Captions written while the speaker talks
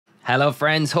Hello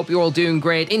friends, hope you're all doing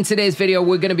great. In today's video,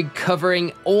 we're going to be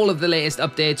covering all of the latest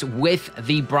updates with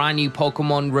the brand new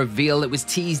Pokemon reveal. It was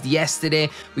teased yesterday.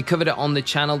 We covered it on the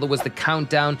channel. There was the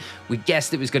countdown. We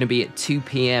guessed it was going to be at 2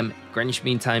 p.m. Greenwich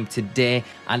Mean Time today,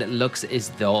 and it looks as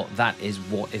though that is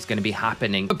what is going to be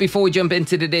happening. But before we jump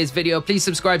into today's video, please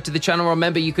subscribe to the channel.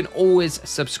 Remember, you can always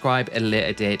subscribe at a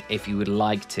later date if you would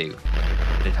like to.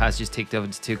 But it has just ticked over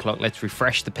to 2 o'clock. Let's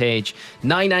refresh the page.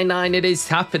 999, it is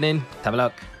happening. Let's have a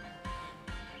look.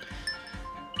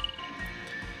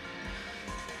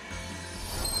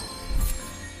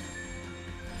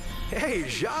 Hey,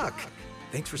 Jacques!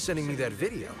 Thanks for sending me that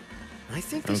video. I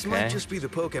think this might just be the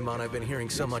Pokemon I've been hearing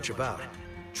so much about.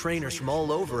 Trainers from all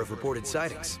over have reported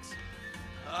sightings.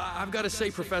 I've got to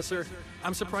say, Professor,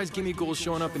 I'm surprised Gimmighoul is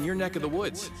showing up in your neck of the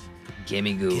woods.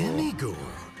 Gimmighoul. Gimmighoul.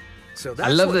 So that's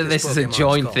I love that this is a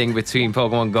joint thing between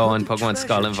Pokemon Go and Pokemon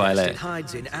Scarlet and Violet. It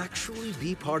hides in actually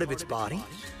be part of its body?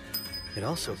 It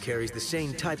also carries the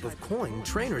same type of coin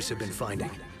trainers have been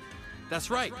finding. That's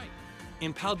right.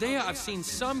 In Paldea, I've seen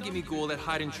some Gimmighoul that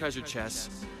hide in treasure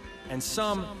chests, and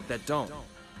some that don't.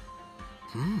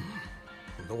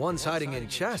 The ones hiding in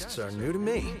chests are new to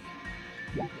me.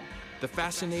 The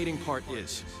fascinating part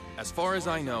is, as far as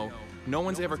I know, no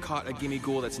one's ever caught a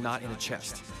Gimmighoul that's not in a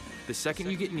chest. The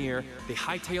second you get near, they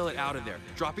hightail it out of there,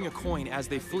 dropping a coin as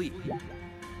they flee.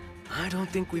 I don't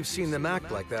think we've seen them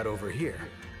act like that over here.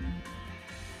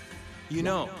 You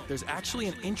know, there's actually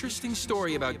an interesting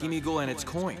story about Gimmighoul and its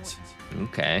coins.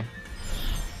 Okay.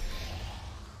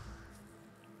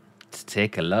 Let's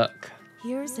take a look.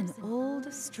 Here's an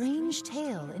old, strange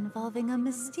tale involving a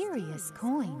mysterious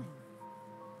coin.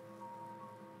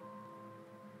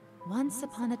 Once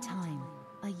upon a time,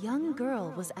 a young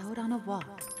girl was out on a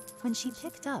walk when she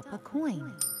picked up a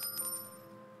coin.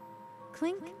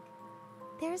 Clink!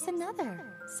 There's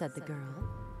another, said the girl.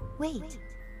 Wait,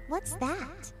 what's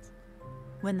that?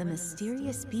 When the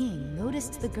mysterious being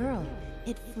noticed the girl,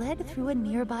 it fled through a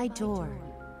nearby door.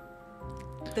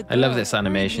 I love this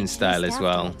animation style as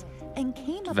well. And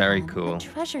came very upon cool. A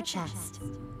treasure chest.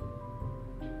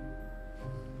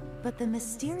 But the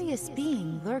mysterious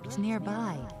being lurked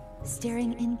nearby,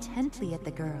 staring intently at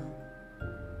the girl.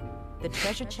 The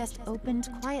treasure chest opened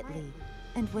quietly,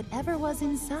 and whatever was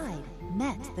inside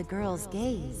met the girl's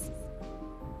gaze.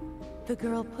 The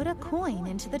girl put a coin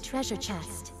into the treasure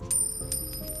chest.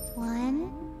 1.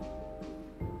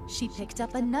 She picked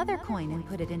up another coin and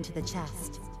put it into the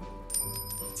chest.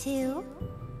 2.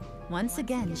 Once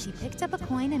again, she picked up a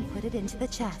coin and put it into the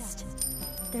chest.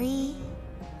 3.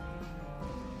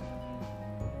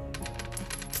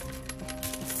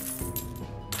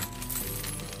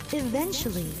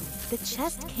 Eventually, the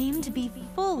chest came to be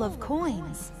full of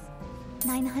coins.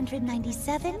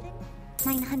 997,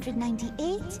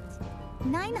 998,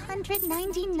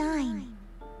 999.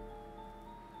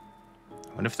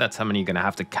 I wonder if that's how many you're going to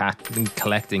have to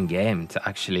collect in game to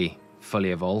actually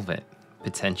fully evolve it,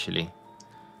 potentially.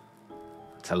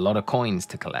 It's a lot of coins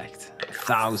to collect.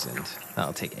 1,000.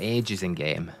 That'll take ages in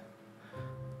game.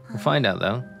 We'll find out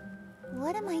though.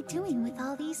 What am I doing with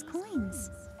all these coins?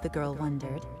 The girl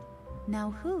wondered.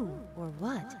 Now who or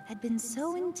what had been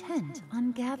so intent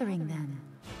on gathering them?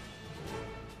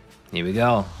 Here we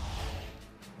go.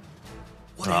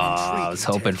 Oh, I was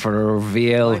hoping for a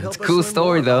reveal. It's a cool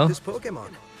story though.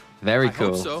 Very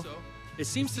cool. I hope so. It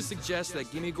seems to suggest that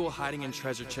Gimmighoul hiding in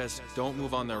treasure chests don't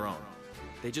move on their own.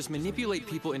 They just manipulate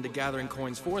people into gathering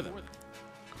coins for them.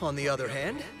 On the other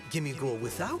hand, Gimmighoul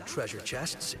without treasure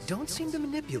chests don't seem to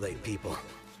manipulate people.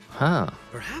 Huh.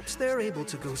 Perhaps they're able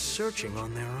to go searching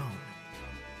on their own.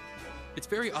 It's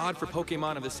very odd for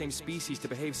Pokemon of the same species to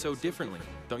behave so differently,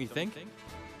 don't you think?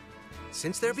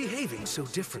 Since they're behaving so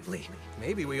differently,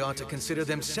 maybe we ought to consider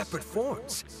them separate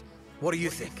forms. What do you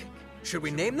think? Should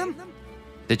we name them?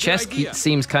 The chest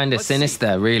seems kind of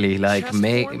sinister, really, like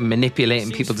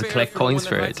manipulating people to collect coins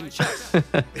for it.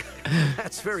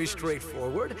 That's very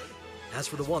straightforward. As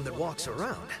for the one that walks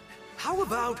around, how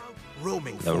about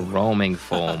roaming form? The roaming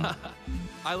form.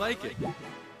 I like it.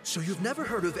 So you've never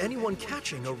heard of anyone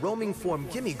catching a roaming form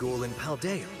Gimmighoul in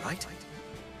Paldea, right?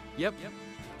 Yep.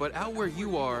 But out where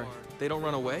you are, they don't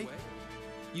run away?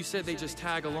 You said they just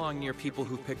tag along near people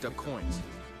who've picked up coins.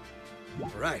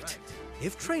 Right.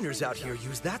 If trainers out here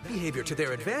use that behavior to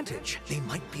their advantage, they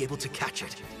might be able to catch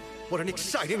it. What an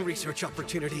exciting research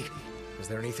opportunity. Is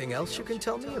there anything else you can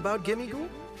tell me about Gimmighoul?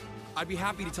 I'd be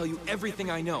happy to tell you everything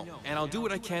I know, and I'll do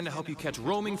what I can to help you catch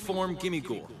roaming form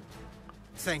Gimmighoul.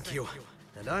 Thank you.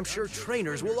 And I'm sure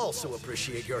trainers will also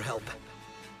appreciate your help.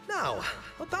 Now,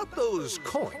 about those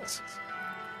coins.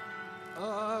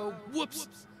 Whoops.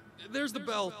 There's the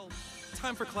bell.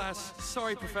 time for class.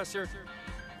 Sorry, Professor.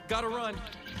 Gotta run.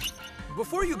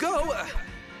 Before you go,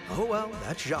 oh well,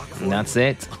 that's Jacques for And that's you.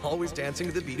 it. Always dancing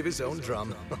to the beat of his own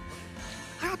drum.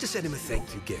 I ought to send him a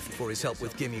thank you gift for his help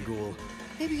with Gimmighoul.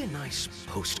 Maybe a nice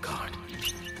postcard.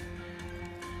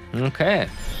 Okay.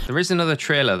 There is another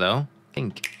trailer, though. I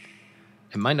think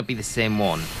it might not be the same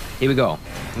one. Here we go.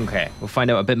 Okay, we'll find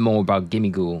out a bit more about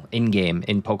Gimmighoul in-game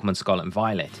in Pokemon Scarlet and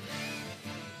Violet.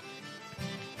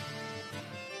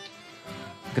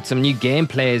 Got some new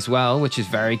gameplay as well, which is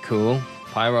very cool.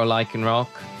 Pyro Lycanroc.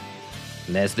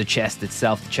 And there's the chest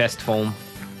itself, the chest form.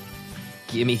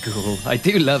 Gimmighoul. I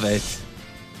do love it.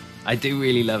 I do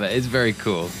really love it. It's very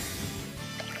cool.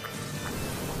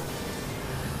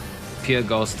 Pure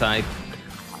Ghost type.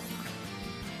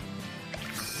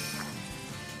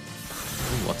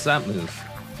 Ooh, what's that move?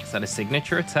 Is that a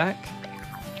signature attack?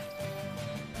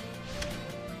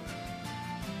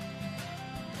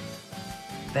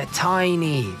 They're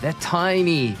tiny. They're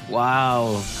tiny.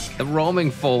 Wow. The roaming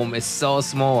form is so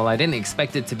small. I didn't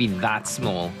expect it to be that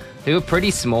small. They were pretty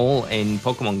small in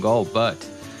Pokemon Go, but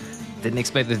didn't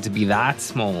expect it to be that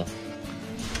small.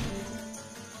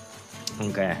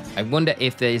 Okay. I wonder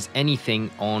if there's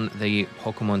anything on the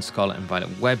Pokemon Scarlet and Violet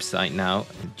website now.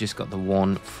 I've just got the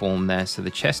one form there. So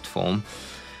the chest form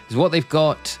is what they've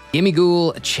got.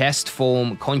 Gimmighoul, chest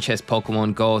form, coin chest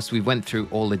Pokemon Ghost. We went through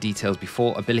all the details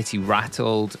before. Ability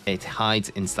Rattled. It hides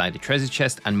inside a treasure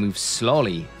chest and moves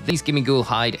slowly. These Gimmighoul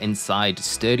hide inside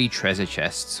sturdy treasure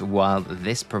chests. While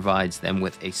this provides them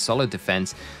with a solid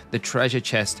defense, the treasure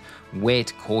chest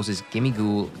weight causes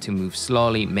Gimmighoul to move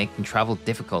slowly, making travel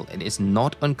difficult. It is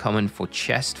not uncommon for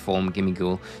chest form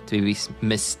Gimmighoul to be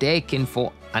mistaken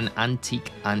for an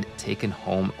antique and taken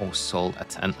home or sold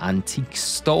at an antique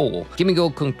store.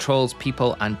 Gimmighoul controls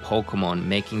people and Pokemon,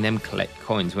 making them collect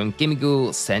coins. When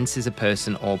Gimmighoul senses a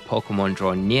person or Pokemon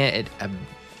draw near it,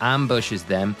 ambushes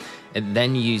them. It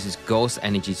then uses ghost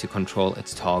energy to control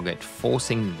its target,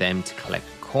 forcing them to collect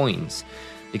coins.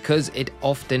 Because it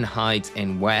often hides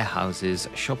in warehouses,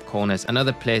 shop corners, and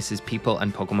other places people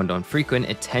and Pokemon don't frequent,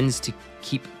 it tends to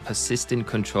keep persistent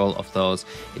control of those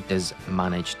it does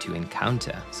manage to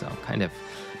encounter. So kind of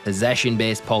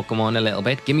possession-based Pokemon a little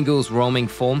bit. Gimmighoul's roaming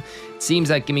form. It seems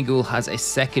like Gimmighoul has a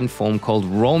second form called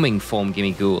roaming form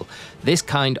Gimmighoul. This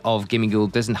kind of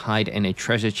Gimmighoul doesn't hide in a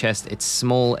treasure chest. It's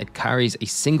small, it carries a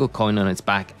single coin on its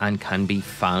back and can be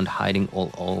found hiding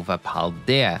all over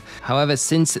Paldea. However,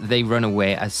 since they run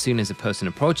away as soon as a person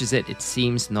approaches it, it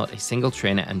seems not a single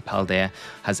trainer in Paldea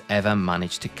has ever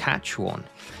managed to catch one.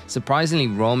 Surprisingly,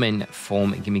 roaming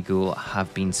form Gimmighoul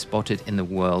have been spotted in the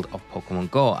world of Pokemon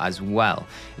Go as well.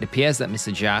 It appears that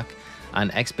Mr. Jack,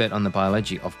 an expert on the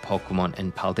biology of Pokemon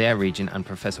in Paldea region, and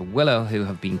Professor Willow, who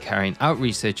have been carrying out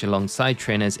research alongside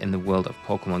trainers in the world of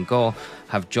Pokemon Go,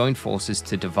 have joined forces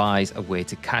to devise a way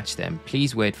to catch them.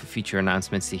 Please wait for future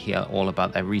announcements to hear all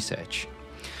about their research.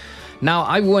 Now,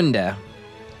 I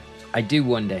do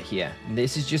wonder here,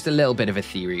 this is just a little bit of a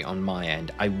theory on my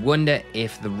end. I wonder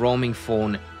if the roaming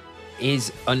form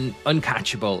is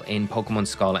uncatchable in Pokemon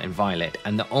Scarlet and Violet,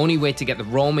 and the only way to get the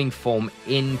roaming form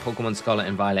in Pokemon Scarlet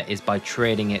and Violet is by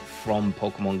trading it from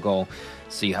Pokemon Go.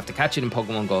 So you have to catch it in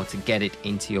Pokemon Go to get it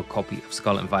into your copy of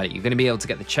Scarlet and Violet. You're going to be able to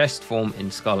get the chest form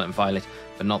in Scarlet and Violet,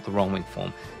 but not the roaming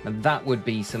form. Now that would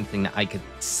be something that I could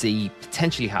see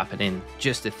potentially happening.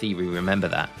 Just a theory, remember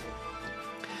that.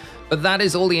 But that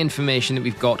is all the information that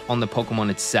we've got on the Pokemon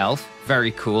itself.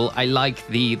 Very cool. I like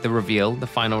the reveal, the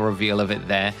final reveal of it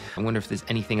there. I wonder if there's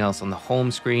anything else on the home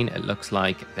screen. It looks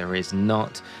like there is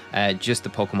not. Just the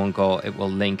Pokemon Go. It will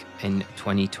link in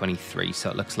 2023. So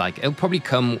it looks like it'll probably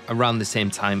come around the same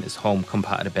time as home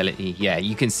compatibility. Yeah,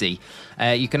 you can see.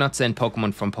 You cannot send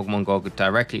Pokemon from Pokemon Go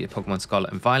directly to Pokemon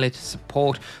Scarlet and Violet.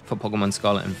 Support for Pokemon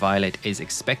Scarlet and Violet is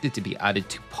expected to be added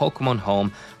to Pokemon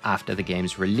Home after the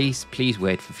game's release. Please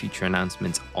wait for future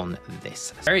announcements on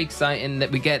this. Very exciting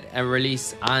that we get a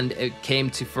release and it came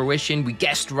to fruition. We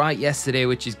guessed right yesterday,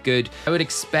 which is good. I would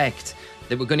expect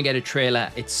that we're going to get a trailer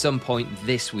at some point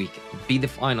this week. Be the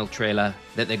final trailer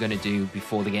that they're going to do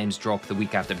before the games drop the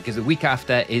week after, because the week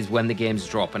after is when the games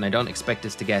drop, and I don't expect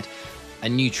us to get a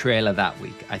new trailer that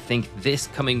week. I think this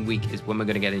coming week is when we're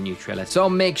going to get a new trailer. So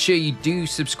make sure you do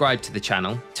subscribe to the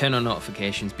channel, turn on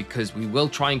notifications, because we will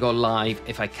try and go live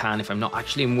if I can, if I'm not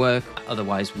actually in work.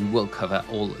 Otherwise, we will cover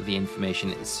all the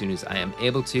information as soon as I am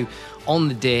able to on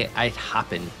the day it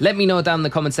happened. Let me know down in the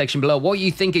comment section below what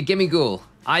you think of Gimmighoul.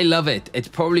 I love it. It's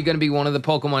probably going to be one of the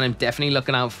Pokemon I'm definitely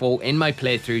looking out for in my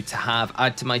playthrough to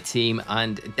add to my team,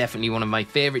 and definitely one of my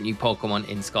favorite new Pokemon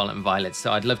in Scarlet and Violet.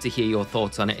 So I'd love to hear your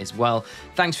thoughts on it as well.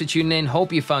 Thanks for tuning in.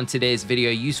 Hope you found today's video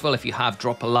useful. If you have,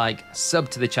 drop a like, sub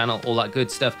to the channel, all that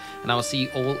good stuff. And I will see you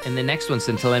all in the next one.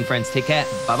 So until then, friends, take care.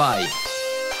 Bye-bye.